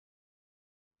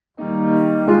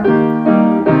I'm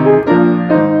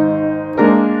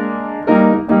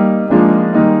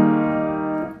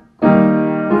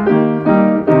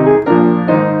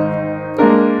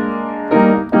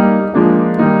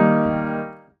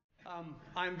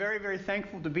very, very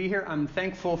thankful to be here. I'm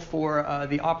thankful for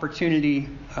the opportunity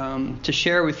to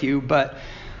share with you, but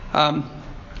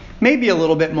maybe a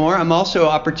little bit more. I'm also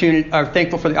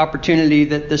thankful for the opportunity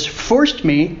that this forced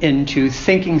me into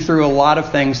thinking through a lot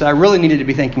of things that I really needed to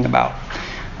be thinking about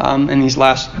in these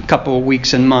last couple of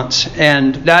weeks and months.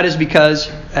 And that is because,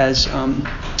 as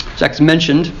Zach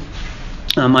mentioned,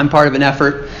 I'm part of an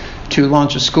effort to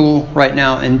launch a school right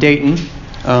now in Dayton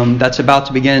that's about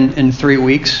to begin in 4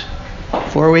 weeks,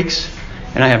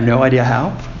 and I have no idea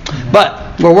how.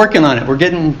 But we're working on it. We're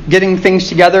getting things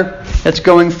together. That's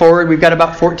going forward. We've got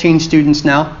about 14 students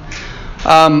now.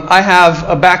 I have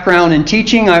a background in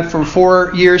teaching. I, for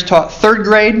 4 years, taught third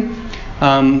grade,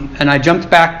 and I jumped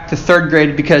back to third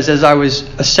grade because as I was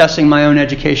assessing my own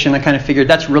education, I kind of figured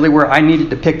that's really where I needed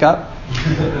to pick up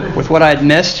with what I had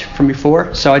missed from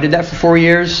before. So I did that for 4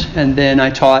 years, and then I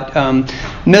taught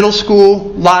middle school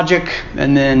logic,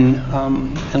 and then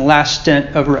in last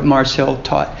stint over at Mars Hill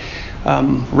taught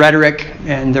rhetoric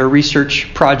and their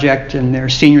research project and their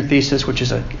senior thesis, which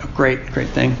is a great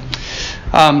thing.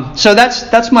 So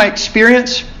that's my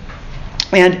experience.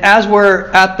 And as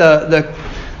we're at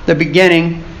the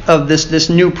beginning of this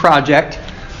new project,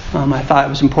 I thought it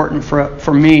was important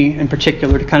for me in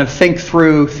particular to kind of think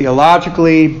through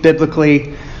theologically,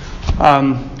 biblically,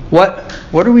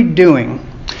 what are we doing?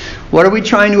 What are we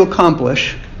trying to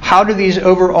accomplish? How do these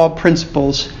overall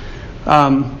principles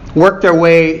work their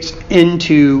way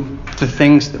into the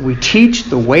things that we teach,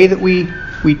 the way that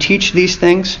we teach these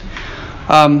things?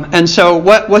 And so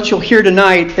what you'll hear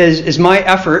tonight is my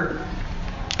effort,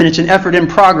 and it's an effort in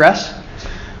progress,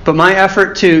 but my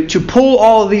effort to pull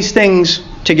all of these things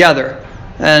together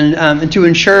and to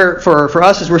ensure for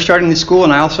us as we're starting this school,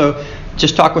 and I also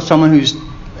just talked with someone who's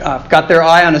got their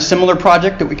eye on a similar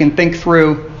project, that we can think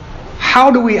through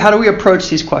how do we approach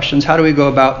these questions, how do we go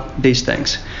about these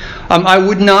things. I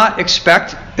would not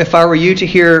expect, if I were you, to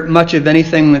hear much of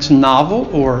anything that's novel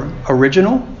or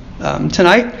original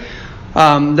tonight,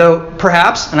 though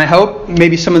perhaps, and I hope,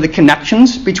 maybe some of the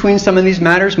connections between some of these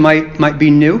matters might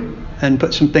be new and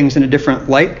put some things in a different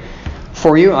light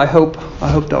for you. I hope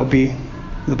they'll be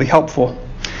helpful.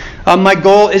 My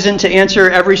goal isn't to answer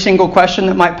every single question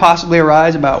that might possibly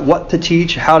arise about what to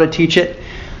teach, how to teach it.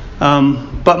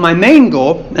 But my main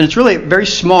goal, and it's really very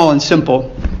small and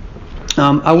simple,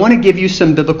 I want to give you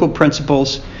some biblical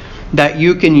principles that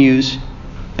you can use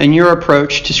in your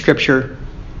approach to Scripture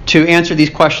to answer these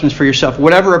questions for yourself.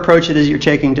 Whatever approach it is you're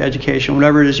taking to education,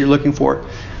 whatever it is you're looking for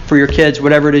your kids,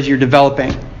 whatever it is you're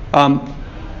developing.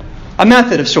 A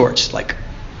method of sorts, like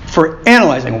for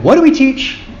analyzing what do we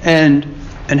teach and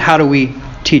how do we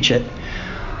teach it.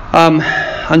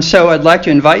 And so I'd like to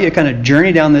invite you to kind of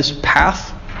journey down this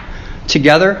path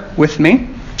together with me.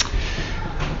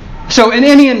 So in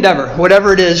any endeavor,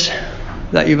 whatever it is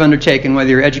that you've undertaken, whether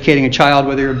you're educating a child,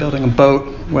 whether you're building a boat,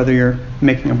 whether you're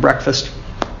making a breakfast,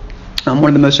 one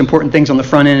of the most important things on the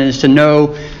front end is to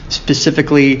know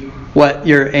specifically what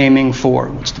you're aiming for.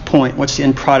 What's the point? What's the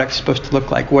end product supposed to look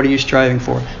like? What are you striving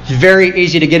for? It's very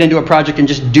easy to get into a project and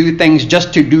just do things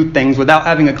just to do things without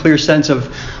having a clear sense of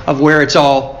where it's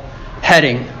all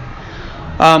heading.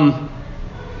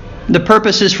 The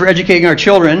purposes for educating our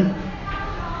children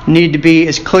need to be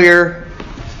as clear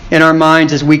in our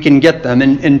minds as we can get them.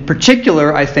 And in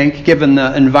particular, I think, given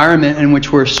the environment in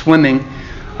which we're swimming,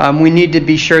 we need to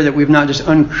be sure that we've not just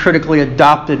uncritically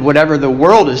adopted whatever the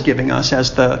world is giving us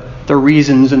as the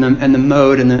reasons and the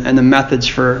mode and the methods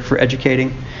for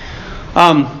educating.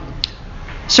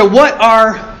 So what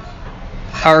are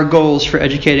our goals for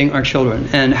educating our children,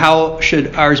 and how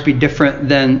should ours be different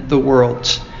than the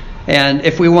world's? And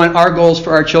if we want our goals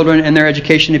for our children and their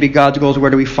education to be God's goals,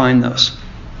 where do we find those?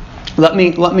 Let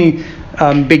me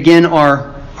begin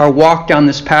our walk down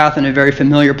this path in a very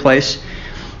familiar place.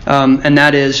 And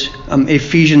that is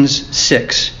Ephesians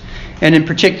 6. And in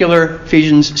particular,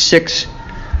 Ephesians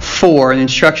 6:4, an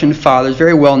instruction to fathers,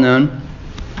 very well known.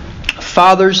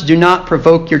 Fathers, do not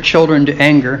provoke your children to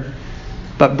anger,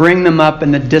 but bring them up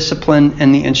in the discipline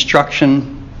and the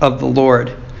instruction of the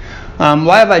Lord.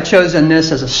 Why have I chosen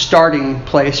this as a starting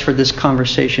place for this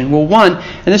conversation? Well, one,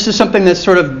 and this is something that's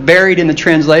sort of buried in the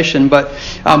translation, but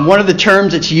one of the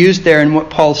terms that's used there in what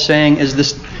Paul's saying is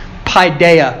this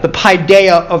paideia, the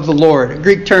paideia of the Lord, a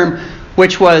Greek term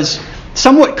which was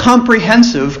somewhat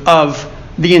comprehensive of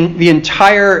the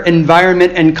entire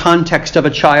environment and context of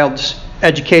a child's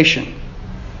education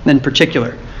in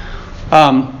particular.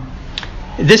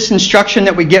 This instruction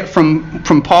that we get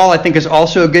from Paul, I think, is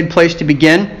also a good place to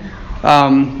begin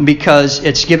because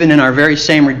it's given in our very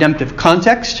same redemptive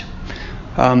context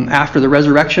after the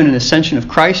resurrection and ascension of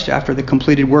Christ, after the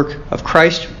completed work of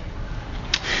Christ.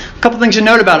 A couple things to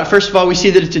note about it. First of all, we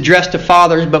see that it's addressed to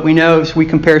fathers, but we know as we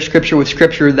compare Scripture with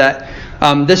Scripture that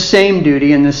this same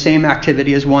duty and this same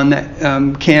activity is one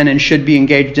that can and should be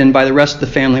engaged in by the rest of the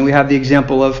family. We have the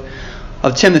example of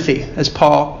Timothy, as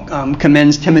Paul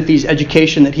commends Timothy's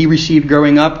education that he received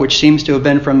growing up, which seems to have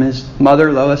been from his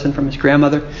mother, Lois, and from his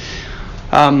grandmother.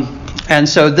 And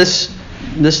so this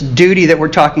duty that we're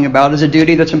talking about is a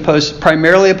duty that's imposed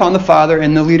primarily upon the father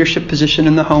in the leadership position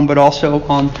in the home, but also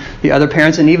on the other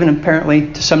parents, and even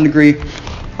apparently to some degree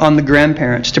on the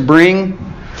grandparents, to bring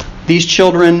these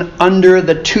children under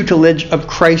the tutelage of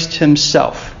Christ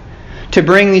himself, to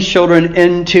bring these children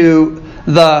into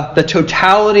the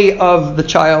totality of the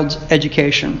child's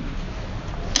education.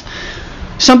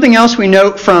 Something else we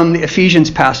note from the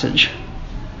Ephesians passage,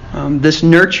 this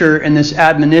nurture and this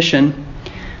admonition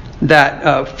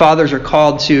that fathers are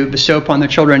called to bestow upon their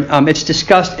children, it's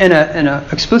discussed in a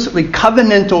explicitly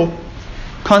covenantal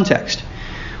context.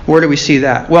 Where do we see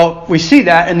that? Well, we see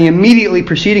that in the immediately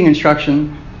preceding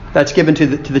instruction that's given to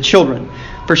the children.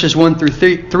 Verses 1 through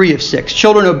 3 of 6.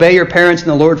 Children, obey your parents in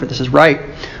the Lord, for this is right.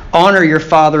 Honor your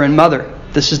father and mother.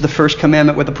 This is the first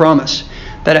commandment with a promise,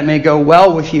 that it may go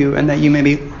well with you and that you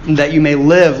may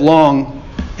live long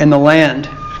in the land.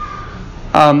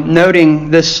 Noting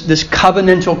this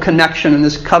covenantal connection and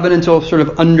this covenantal sort of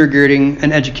undergirding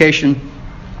and education.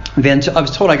 I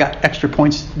was told I got extra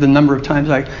points the number of times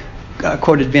I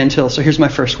quoted Van Til, so here's my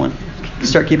first one.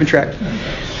 Start keeping track.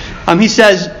 He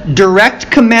says, direct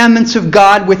commandments of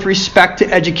God with respect to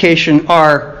education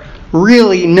are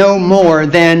really no more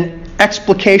than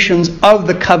explications of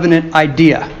the covenant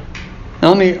idea.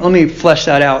 Now let me flesh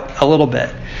that out a little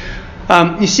bit.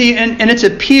 You see, in its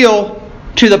appeal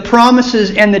to the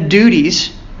promises and the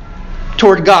duties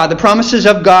toward God, the promises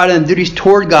of God and the duties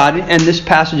toward God, and this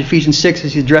passage, Ephesians 6,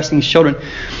 as he's addressing these children,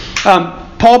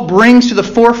 Paul brings to the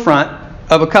forefront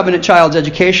of a covenant child's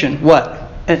education what?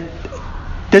 And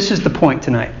this is the point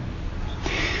tonight.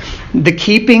 The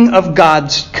keeping of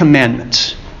God's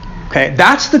commandments. Okay,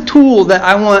 that's the tool that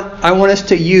I want us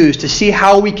to use to see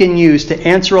how we can use to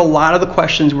answer a lot of the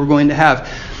questions we're going to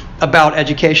have about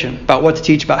education, about what to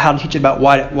teach, about how to teach it, about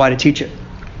why to teach it.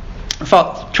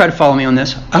 Try to follow me on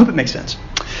this. I hope it makes sense.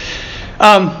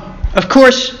 Of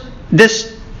course,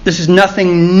 this is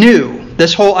nothing new.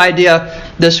 This whole idea,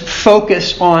 this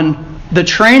focus on the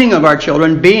training of our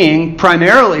children being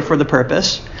primarily for the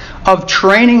purpose of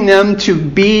training them to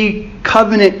be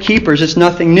covenant keepers. It's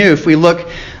nothing new. If we look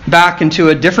back into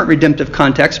a different redemptive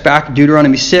context, back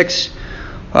Deuteronomy 6,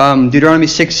 Deuteronomy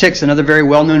 6:6, another very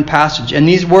well-known passage. And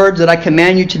these words that I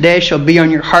command you today shall be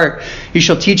on your heart. You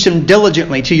shall teach them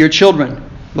diligently to your children,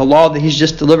 the law that he's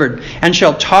just delivered, and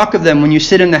shall talk of them when you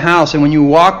sit in the house, and when you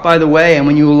walk by the way, and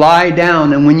when you lie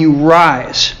down, and when you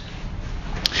rise.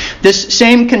 This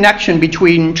same connection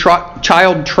between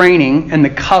child training and the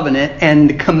covenant and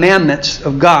the commandments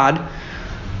of God,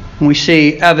 we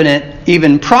see evident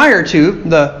even prior to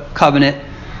the covenant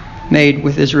made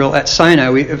with Israel at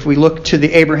Sinai. If we look to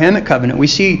the Abrahamic covenant, we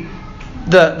see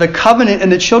the covenant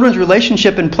and the children's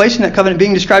relationship and placing that covenant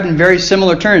being described in very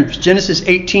similar terms. Genesis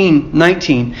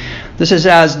 18:19. This is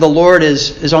as the Lord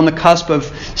is on the cusp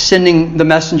of sending the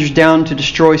messengers down to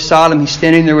destroy Sodom. He's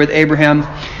standing there with Abraham.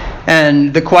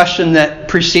 And the question that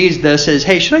precedes this is,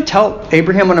 hey, should I tell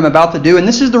Abraham what I'm about to do? And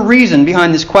this is the reason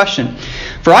behind this question.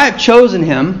 For I have chosen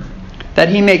him that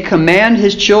he may command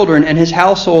his children and his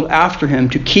household after him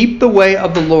to keep the way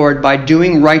of the Lord by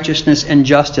doing righteousness and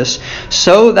justice,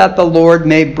 so that the Lord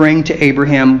may bring to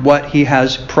Abraham what he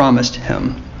has promised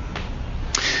him.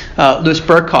 Louis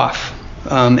Berkhoff,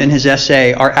 in his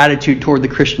essay, Our Attitude Toward the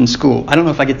Christian School. I don't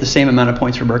know if I get the same amount of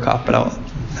points for Berkhoff, but I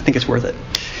think it's worth it.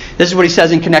 This is what he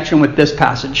says in connection with this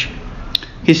passage.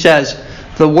 He says,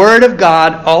 the Word of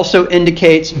God also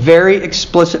indicates very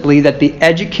explicitly that the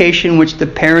education which the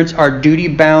parents are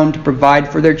duty-bound to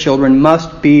provide for their children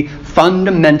must be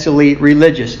fundamentally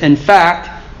religious. In fact,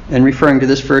 and referring to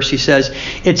this verse, he says,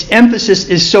 its emphasis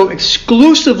is so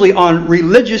exclusively on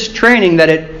religious training that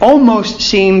it almost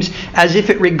seems as if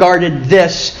it regarded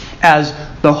this as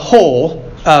the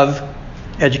whole of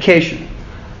education.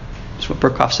 That's what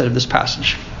Berkhoff said of this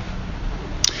passage.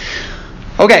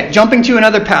 Okay, jumping to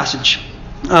another passage.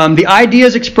 The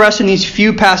ideas expressed in these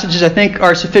few passages, I think,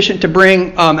 are sufficient to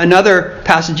bring another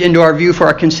passage into our view for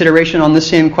our consideration on the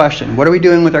same question. What are we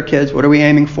doing with our kids? What are we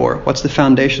aiming for? What's the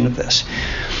foundation of this?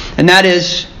 And that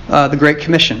is the Great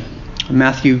Commission,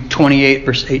 Matthew 28,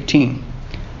 verse 18.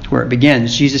 That's where it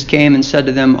begins. Jesus came and said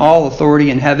to them, "All authority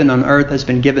in heaven and on earth has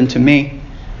been given to me.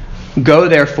 Go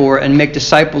therefore and make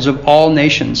disciples of all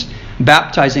nations,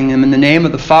 baptizing them in the name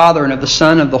of the Father and of the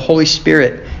Son and of the Holy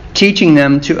Spirit, teaching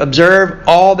them to observe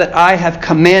all that I have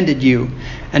commanded you.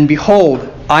 And behold,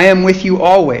 I am with you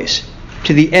always,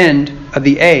 to the end of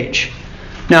the age."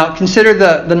 Now, consider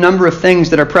the number of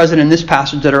things that are present in this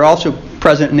passage that are also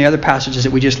present in the other passages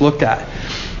that we just looked at.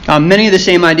 Many of the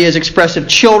same ideas expressed of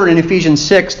children in Ephesians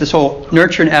 6, this whole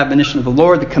nurture and admonition of the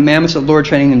Lord, the commandments of the Lord,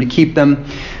 training them to keep them.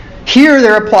 Here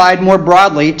they're applied more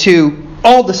broadly to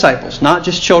all disciples, not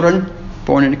just children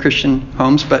born into Christian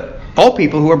homes, but all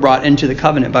people who are brought into the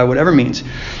covenant by whatever means.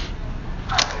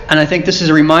 And I think this is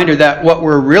a reminder that what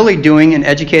we're really doing in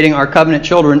educating our covenant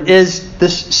children is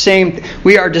this same.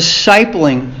 We are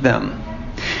discipling them.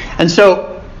 And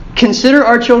so consider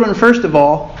our children, first of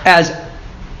all, as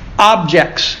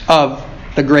objects of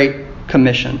the Great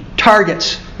Commission.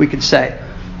 Targets, we could say,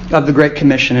 of the Great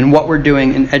Commission and what we're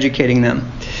doing in educating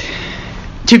them.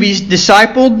 To be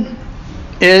discipled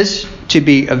is to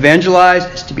be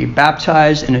evangelized, is to be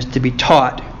baptized, and is to be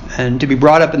taught. And to be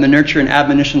brought up in the nurture and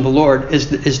admonition of the Lord is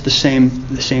the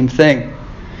same thing.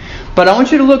 But I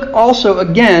want you to look also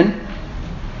again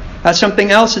at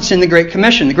something else that's in the Great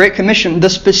Commission. The Great Commission, the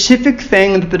specific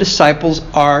thing that the disciples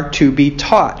are to be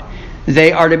taught.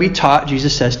 They are to be taught,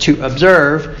 Jesus says, to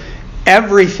observe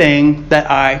everything that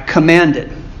I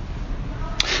commanded.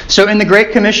 So in the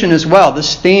Great Commission as well,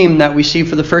 this theme that we see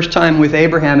for the first time with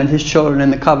Abraham and his children in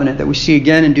the covenant, that we see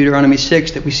again in Deuteronomy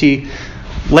 6, that we see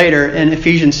later in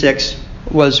Ephesians 6,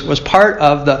 was part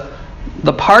of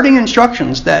the parting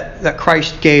instructions that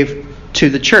Christ gave to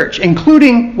the church,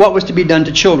 including what was to be done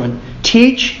to children.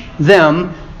 Teach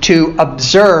them to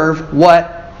observe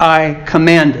what I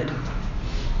commanded.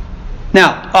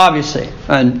 Now, obviously,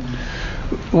 and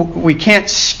we can't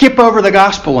skip over the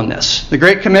gospel in this. The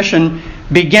Great Commission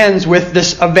begins with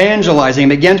this evangelizing,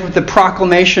 begins with the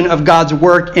proclamation of God's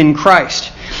work in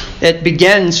Christ. It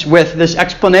begins with this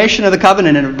explanation of the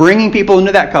covenant and of bringing people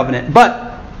into that covenant.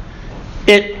 But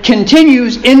it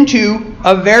continues into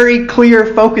a very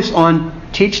clear focus on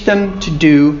teach them to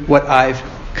do what I've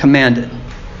commanded.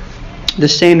 The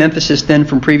same emphasis then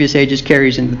from previous ages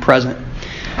carries into the present.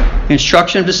 The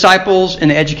instruction of disciples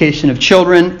and the education of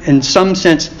children, in some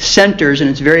sense, centers in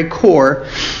its very core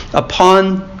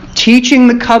upon teaching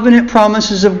the covenant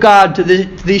promises of God to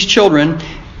these children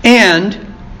and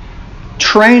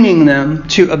training them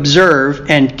to observe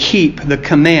and keep the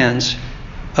commands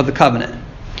of the covenant.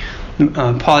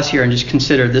 Pause here and just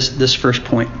consider this first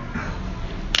point.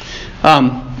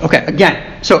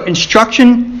 Again, so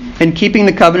instruction and keeping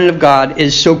the covenant of God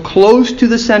is so close to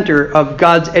the center of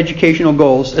God's educational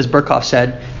goals, as Berkhoff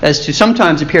said, as to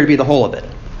sometimes appear to be the whole of it.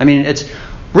 I mean, it's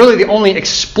really the only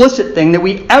explicit thing that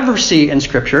we ever see in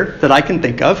Scripture that I can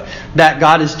think of that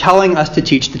God is telling us to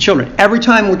teach the children. Every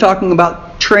time we're talking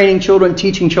about training children,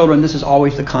 teaching children, this is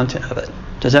always the content of it.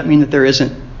 Does that mean that there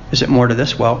isn't more to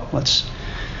this? Well, let's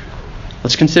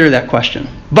consider that question.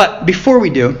 But before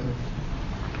we do,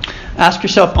 ask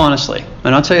yourself honestly,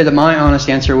 and I'll tell you that my honest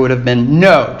answer would have been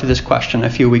no to this question a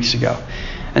few weeks ago.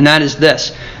 And that is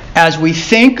this. As we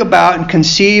think about and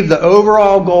conceive the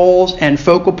overall goals and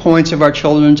focal points of our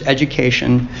children's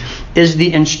education, is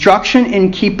the instruction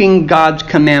in keeping God's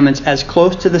commandments as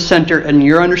close to the center in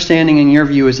your understanding and your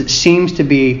view as it seems to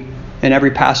be in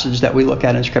every passage that we look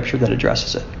at in Scripture that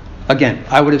addresses it? Again,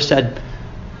 I would have said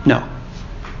no.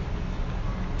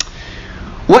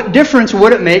 What difference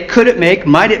would it make, could it make,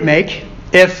 might it make,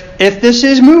 if this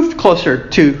is moved closer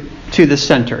to the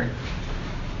center?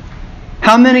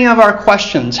 How many of our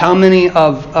questions, how many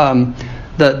of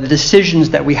the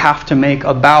decisions that we have to make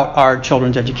about our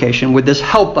children's education would this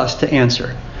help us to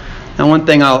answer? Now, one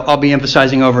thing I'll be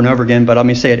emphasizing over and over again, but let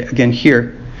me say it again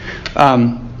here.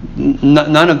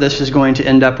 None of this is going to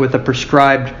end up with a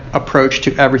prescribed approach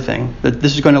to everything.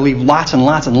 This is going to leave lots and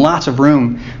lots and lots of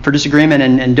room for disagreement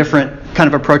and different kind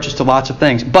of approaches to lots of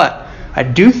things. But I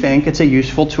do think it's a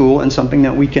useful tool and something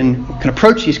that we can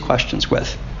approach these questions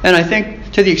with. And I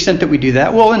think to the extent that we do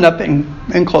that, we'll end up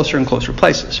in closer and closer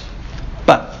places.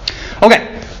 But,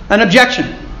 okay, an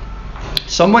objection.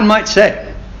 Someone might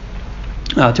say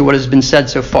to what has been said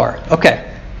so far. Okay.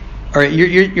 All right,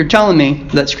 you're telling me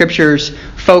that Scripture's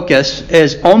focus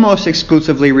is almost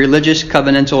exclusively religious,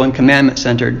 covenantal, and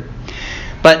commandment-centered.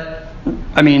 But,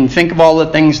 I mean, think of all the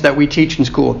things that we teach in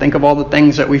school. Think of all the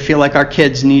things that we feel like our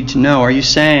kids need to know. Are you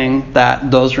saying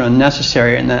that those are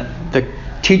unnecessary and that the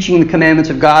teaching the commandments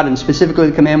of God, and specifically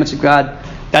the commandments of God,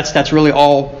 that's really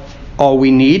all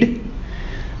we need?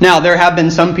 Now, there have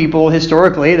been some people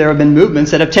historically, there have been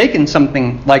movements that have taken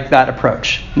something like that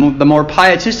approach. The more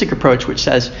pietistic approach, which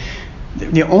says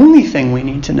the only thing we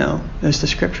need to know is the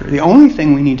Scripture. The only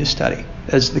thing we need to study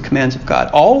is the commands of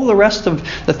God. All the rest of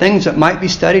the things that might be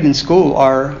studied in school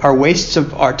are wastes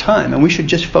of our time, and we should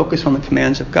just focus on the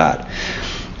commands of God.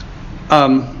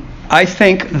 I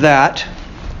think that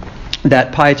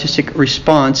pietistic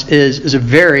response is a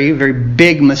very, very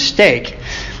big mistake.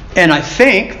 And I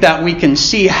think that we can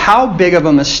see how big of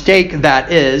a mistake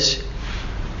that is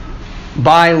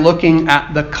by looking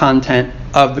at the content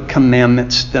of the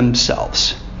commandments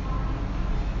themselves.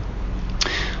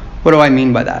 What do I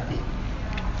mean by that?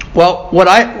 Well, what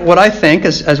I think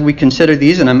as we consider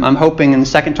these, and I'm hoping in the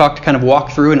second talk to kind of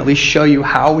walk through and at least show you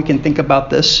how we can think about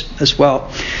this as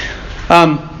well.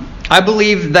 I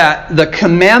believe that the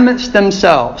commandments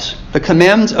themselves, the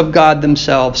commands of God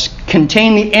themselves,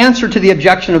 contain the answer to the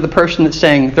objection of the person that's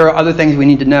saying there are other things we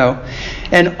need to know,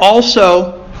 and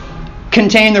also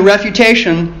contain the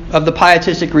refutation of the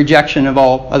pietistic rejection of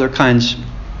all other kinds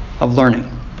of learning.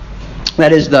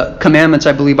 That is, the commandments,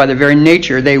 I believe, by their very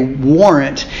nature, they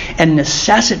warrant and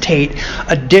necessitate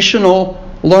additional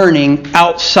learning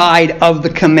outside of the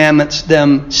commandments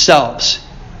themselves.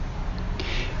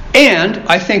 And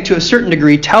I think to a certain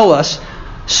degree tell us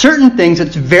certain things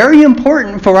that's very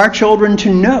important for our children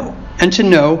to know, and to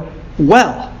know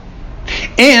well.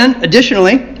 And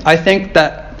additionally, I think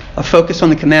that a focus on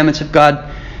the commandments of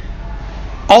God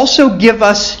also give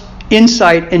us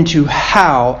insight into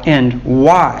how and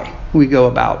why we go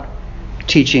about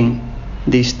teaching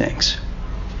these things.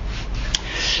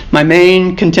 My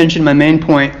main contention, my main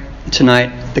point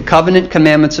tonight, the covenant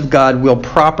commandments of God will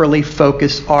properly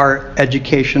focus our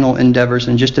educational endeavors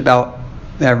in just about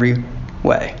every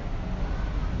way.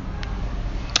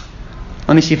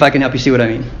 Let me see if I can help you see what I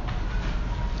mean.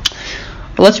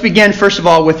 Let's begin, first of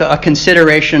all, with a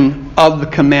consideration of the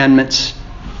commandments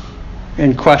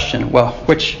in question. Well,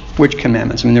 which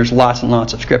commandments? I mean, there's lots and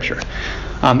lots of Scripture.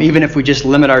 Even if we just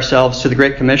limit ourselves to the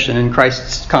Great Commission and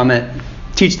Christ's comment,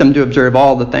 teach them to observe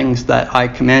all the things that I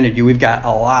commanded you, we've got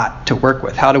a lot to work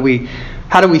with. How do we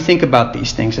think about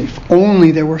these things? If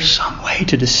only there were some way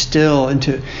to distill and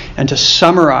to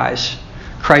summarize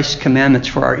Christ's commandments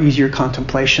for our easier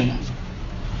contemplation.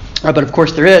 But of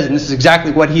course there is, and this is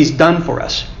exactly what he's done for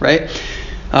us, right?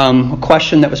 A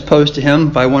question that was posed to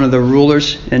him by one of the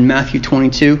rulers in Matthew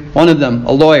 22. One of them,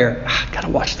 a lawyer, gotta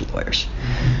watch the lawyers,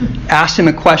 asked him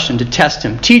a question to test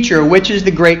him. Teacher, which is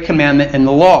the great commandment in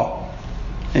the law?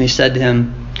 And he said to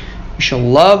him, you shall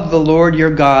love the Lord your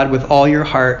God with all your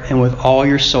heart and with all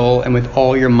your soul and with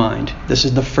all your mind. This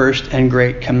is the first and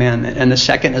great commandment. And the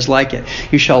second is like it.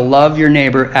 You shall love your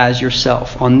neighbor as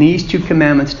yourself. On these two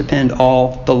commandments depend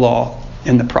all the law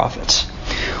and the prophets.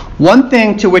 One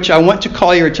thing to which I want to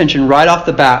call your attention right off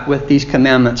the bat with these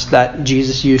commandments that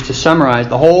Jesus used to summarize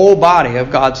the whole body of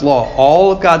God's law,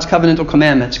 all of God's covenantal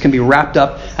commandments can be wrapped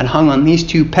up and hung on these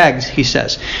two pegs, he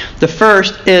says. The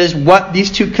first is what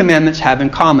these two commandments have in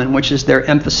common, which is their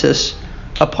emphasis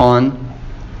upon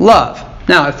love.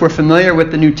 Now, if we're familiar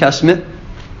with the New Testament,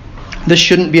 this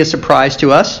shouldn't be a surprise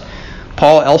to us.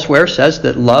 Paul elsewhere says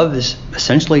that love is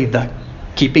essentially the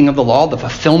keeping of the law, the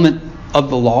fulfillment of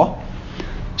the law.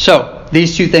 So,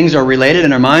 these two things are related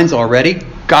in our minds already.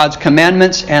 God's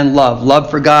commandments and love.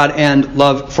 Love for God and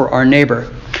love for our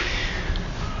neighbor.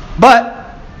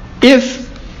 But if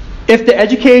the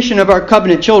education of our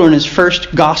covenant children is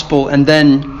first gospel and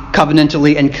then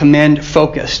covenantally and command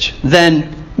focused, then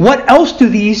what else do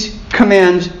these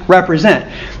commands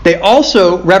represent? They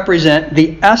also represent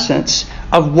the essence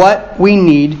of what we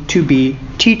need to be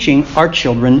teaching our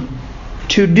children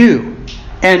to do.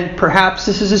 And perhaps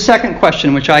this is a second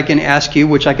question which I can ask you,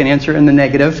 which I can answer in the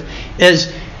negative,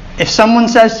 is if someone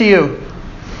says to you,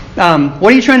 what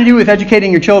are you trying to do with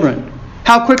educating your children?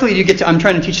 How quickly do you get to, I'm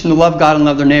trying to teach them to love God and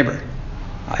love their neighbor.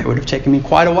 It would have taken me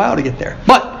quite a while to get there.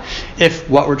 But if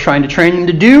what we're trying to train them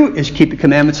to do is keep the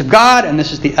commandments of God, and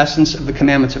this is the essence of the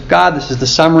commandments of God, this is the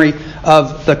summary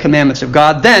of the commandments of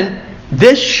God, then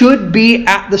this should be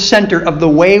at the center of the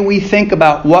way we think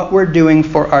about what we're doing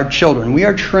for our children. We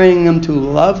are training them to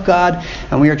love God,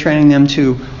 and we are training them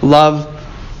to love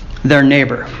their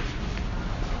neighbor.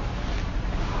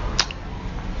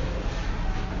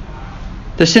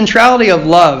 The centrality of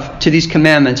love to these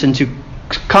commandments and to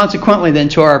consequently then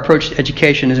to our approach to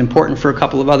education is important for a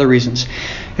couple of other reasons.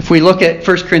 If we look at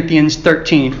 1 Corinthians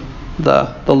 13,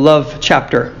 the love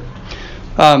chapter,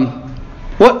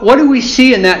 what do we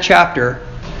see in that chapter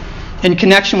in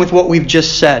connection with what we've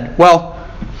just said? Well,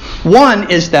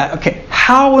 one is that,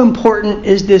 how important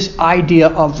is this idea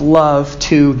of love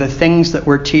to the things that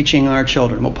we're teaching our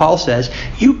children? Well, Paul says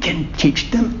you can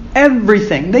teach them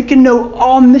everything. They can know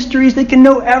all mysteries. They can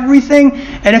know everything.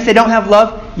 And if they don't have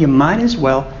love, you might as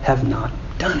well have not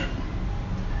done it.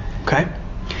 Okay?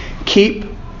 Keep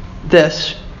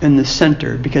this in the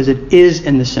center, because it is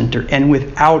in the center. And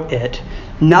without it,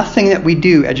 nothing that we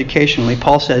do educationally,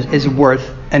 Paul says, is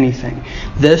worth anything.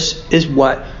 This is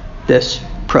what this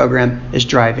program is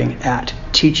driving at.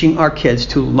 Teaching our kids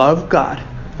to love God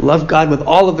with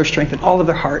all of their strength and all of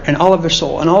their heart and all of their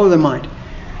soul and all of their mind,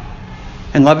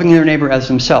 and loving their neighbor as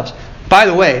themselves. By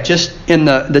the way, just in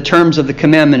the terms of the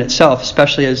commandment itself,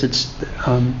 especially as it's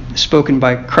spoken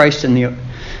by Christ in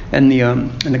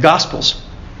the Gospels,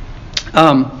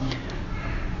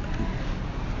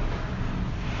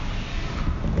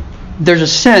 there's a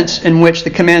sense in which the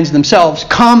commands themselves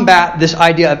combat this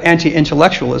idea of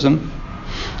anti-intellectualism,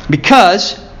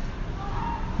 because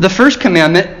the first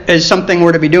commandment is something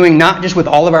we're to be doing not just with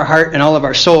all of our heart and all of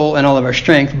our soul and all of our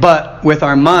strength, but with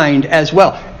our mind as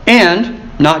well.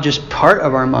 And not just part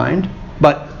of our mind,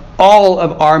 but all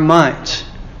of our minds.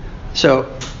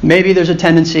 So maybe there's a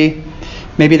tendency,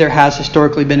 maybe there has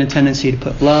historically been a tendency to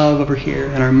put love over here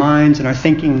and our minds and our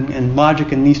thinking and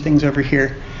logic and these things over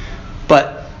here.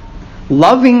 But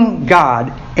loving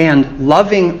God and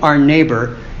loving our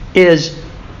neighbor is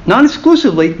not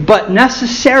exclusively, but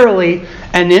necessarily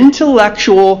an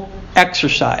intellectual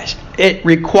exercise. It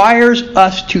requires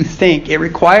us to think. It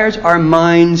requires our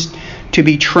minds to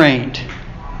be trained.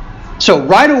 So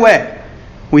right away,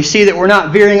 we see that we're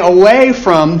not veering away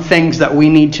from things that we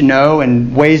need to know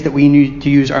and ways that we need to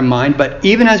use our mind. But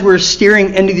even as we're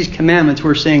steering into these commandments,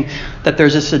 we're seeing that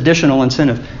there's this additional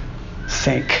incentive.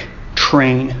 Think,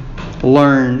 train,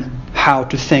 learn how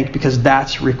to think, because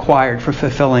that's required for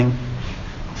fulfilling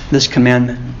this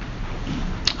commandment.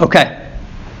 Okay.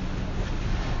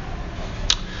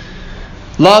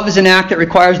 Love is an act that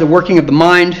requires the working of the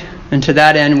mind, and to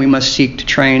that end we must seek to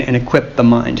train and equip the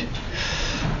mind.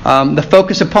 The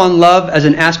focus upon love as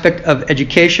an aspect of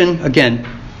education, again,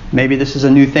 maybe this is a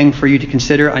new thing for you to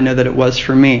consider. I know that it was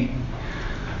for me.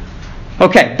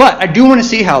 Okay, but I do want to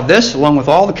see how this, along with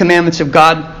all the commandments of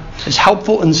God, is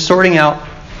helpful in sorting out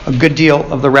a good deal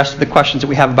of the rest of the questions that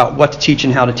we have about what to teach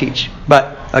and how to teach.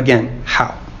 But again,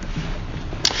 how?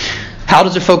 How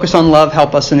does a focus on love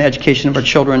help us in the education of our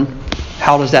children?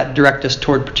 How does that direct us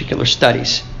toward particular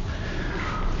studies?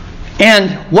 And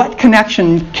what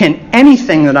connection can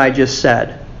anything that I just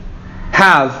said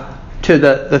have to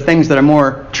the things that are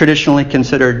more traditionally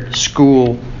considered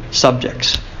school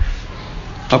subjects?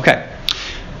 Okay.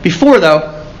 Before,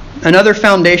 though, another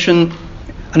foundational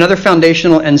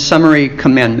and summary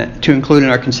commandment to include in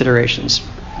our considerations.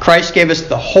 Christ gave us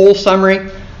the whole summary.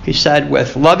 He said,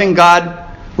 with loving God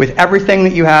with everything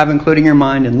that you have, including your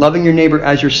mind, and loving your neighbor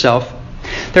as yourself.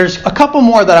 There's a couple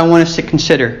more that I want us to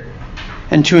consider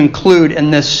and to include in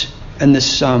this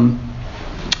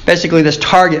basically this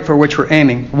target for which we're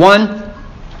aiming.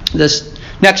 This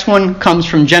next one comes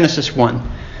from Genesis 1.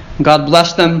 God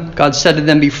blessed them. God said to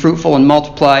them, be fruitful and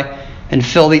multiply and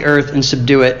fill the earth and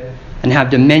subdue it, and have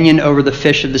dominion over the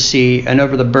fish of the sea and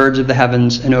over the birds of the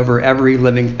heavens and over every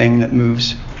living thing that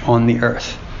moves on the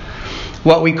earth.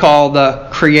 What we call the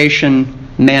creation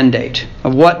mandate.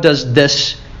 Of what does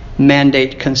this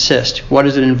mandate consist? What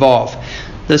does it involve?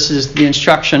 This is the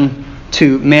instruction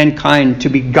to mankind to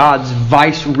be God's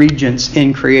vice regents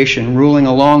in creation, ruling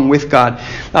along with God,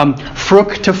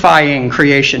 fructifying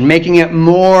creation, making it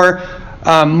more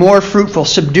fruitful,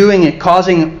 subduing it,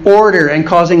 causing order and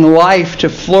causing life to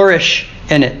flourish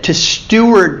in it, to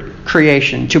steward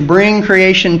creation, to bring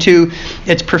creation to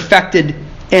its perfected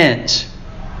ends.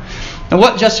 Now,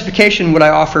 what justification would I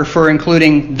offer for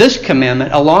including this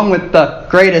commandment along with the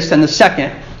greatest and the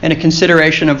second in a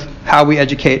consideration of how we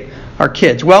educate our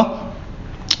kids? Well,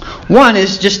 one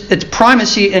is just its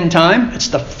primacy in time. It's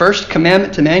the first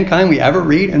commandment to mankind we ever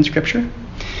read in Scripture.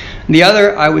 The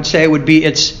other, I would say, would be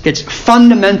its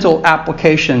fundamental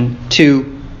application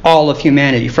to all of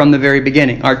humanity from the very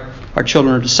beginning. Our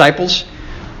children are disciples.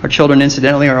 Our children,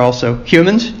 incidentally, are also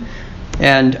humans.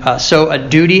 And so a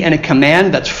duty and a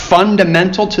command that's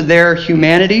fundamental to their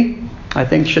humanity, I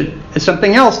think, is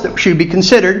something else that should be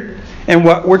considered in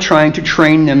what we're trying to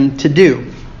train them to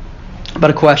do.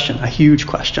 But a huge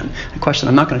question, a question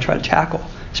I'm not going to try to tackle,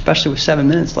 especially with 7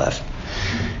 minutes left.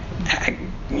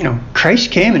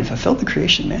 Christ came and fulfilled the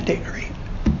creation mandate, right?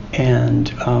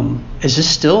 And is this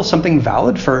still something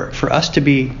valid for us to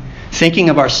be thinking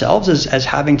of ourselves as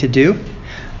having to do?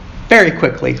 Very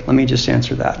quickly, let me just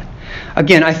answer that.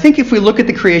 Again, I think if we look at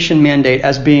the creation mandate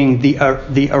as being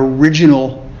the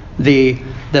original the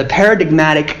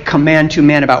paradigmatic command to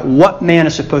man about what man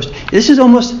is supposed to. This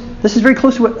is very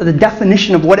close to the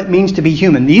definition of what it means to be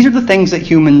human. These are the things that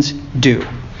humans do.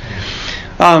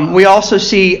 We also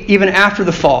see, even after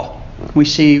the fall, we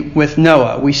see with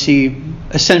Noah, we see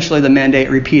essentially the mandate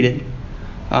repeated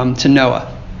to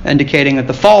Noah, indicating that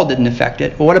the fall didn't affect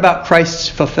it. Well, what about Christ's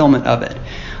fulfillment of it?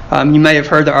 You may have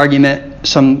heard the argument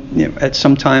at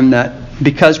some time that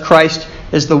because Christ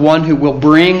is the one who will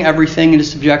bring everything into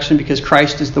subjection, because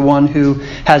Christ is the one who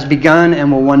has begun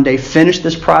and will one day finish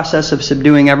this process of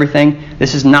subduing everything,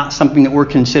 this is not something that we're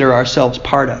consider ourselves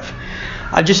part of.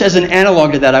 Just as an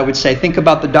analog to that, I would say, think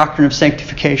about the doctrine of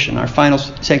sanctification, our final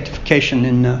sanctification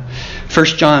in 1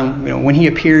 John. When he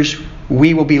appears,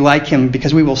 we will be like him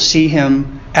because we will see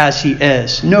him as he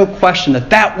is. No question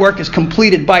that work is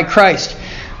completed by Christ.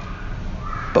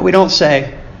 But we don't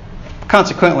say,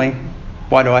 consequently,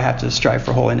 why do I have to strive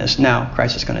for holiness? Now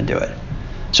Christ is going to do it.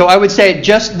 So I would say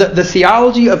just the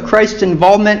theology of Christ's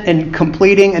involvement in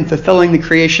completing and fulfilling the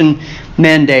creation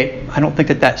mandate, I don't think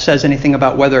that says anything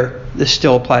about whether this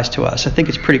still applies to us. I think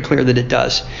it's pretty clear that it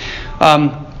does.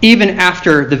 Even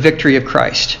after the victory of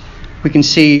Christ, we can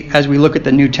see as we look at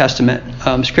the New Testament,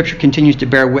 Scripture continues to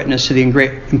bear witness to the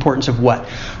great importance of what?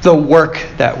 The work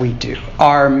that we do.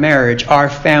 Our marriage, our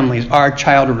families, our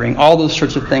child rearing, all those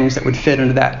sorts of things that would fit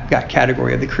into that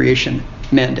category of the creation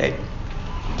mandate.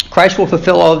 Christ will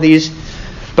fulfill all of these,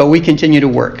 but we continue to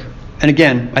work. And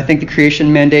again, I think the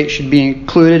creation mandate should be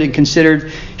included and considered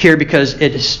here because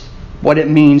it is what it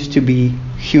means to be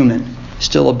human.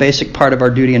 Still a basic part of our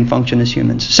duty and function as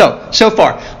humans. So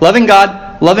far, loving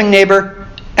God, loving neighbor,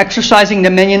 exercising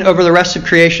dominion over the rest of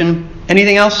creation.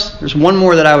 Anything else? There's one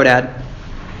more that I would add.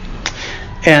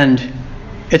 And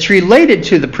it's related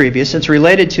to the previous. It's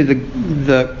related to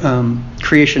the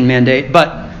creation mandate,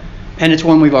 and it's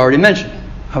one we've already mentioned.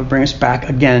 I would bring us back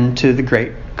again to the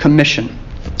Great Commission.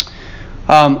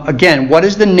 Again, what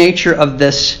is the nature of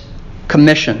this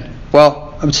commission?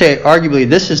 Well, I would say arguably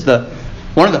this is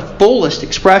one of the fullest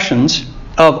expressions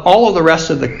of all of the rest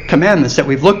of the commandments that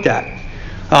we've looked at.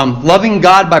 Loving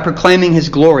God by proclaiming his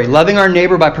glory. Loving our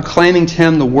neighbor by proclaiming to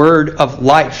him the word of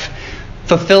life.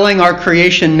 Fulfilling our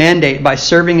creation mandate by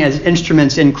serving as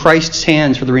instruments in Christ's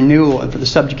hands for the renewal and for the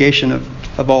subjugation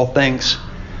of all things.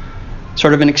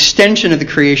 Sort of an extension of the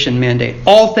creation mandate.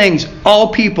 All things, all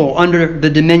people under the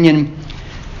dominion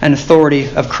and authority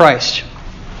of Christ.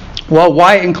 Well,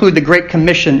 why include the Great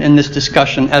Commission in this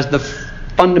discussion as the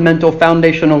fundamental,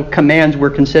 foundational commands we're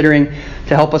considering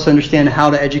to help us understand how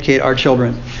to educate our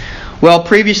children? Well,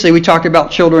 previously we talked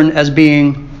about children as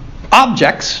being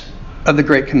objects of the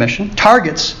Great Commission,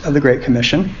 targets of the Great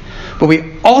Commission, but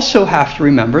we also have to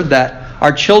remember that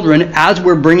our children, as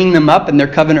we're bringing them up in their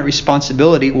covenant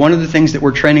responsibility, one of the things that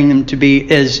we're training them to be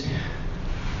is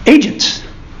agents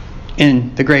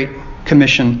in the Great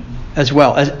Commission as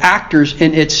well, as actors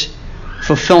in its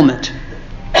fulfillment.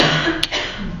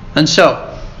 And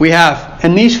so we have,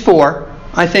 in these four,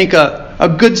 I think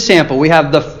a good sample. We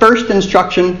have the first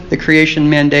instruction, the creation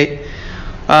mandate,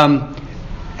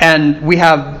 and we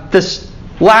have this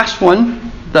last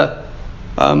one, the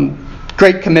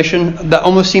Great Commission, that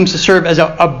almost seems to serve as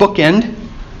a bookend.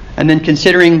 And then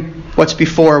considering what's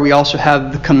before, we also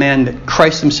have the command that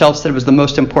Christ himself said was the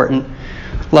most important,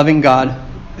 loving God,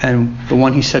 and the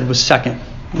one he said was second,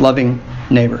 loving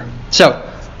neighbor. So,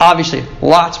 obviously,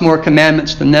 lots more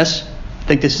commandments than this. I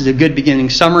think this is a good beginning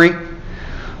summary.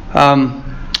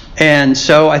 And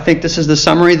so I think this is the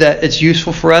summary that it's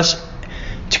useful for us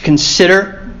to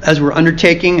consider as we're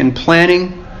undertaking and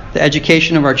planning the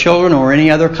education of our children or any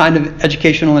other kind of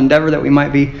educational endeavor that we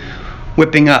might be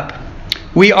whipping up.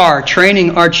 We are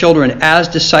training our children as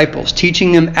disciples,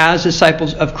 teaching them as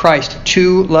disciples of Christ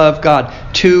to love God,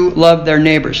 to love their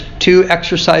neighbors, to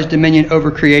exercise dominion over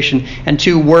creation, and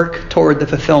to work toward the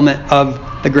fulfillment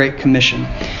of the Great Commission.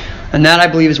 And that, I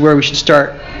believe, is where we should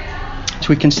start as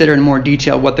we consider in more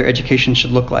detail what their education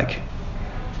should look like.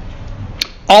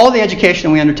 All the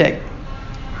education we undertake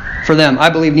for them, I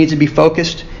believe, needs to be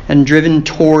focused and driven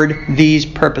toward these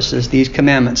purposes, these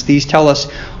commandments. These tell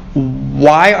us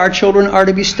why our children are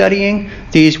to be studying.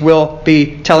 These will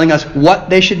be telling us what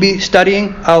they should be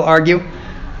studying, I'll argue.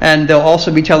 And they'll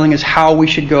also be telling us how we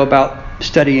should go about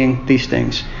studying these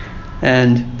things.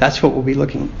 And that's what we'll be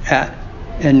looking at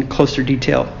in closer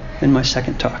detail in my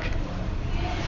second talk.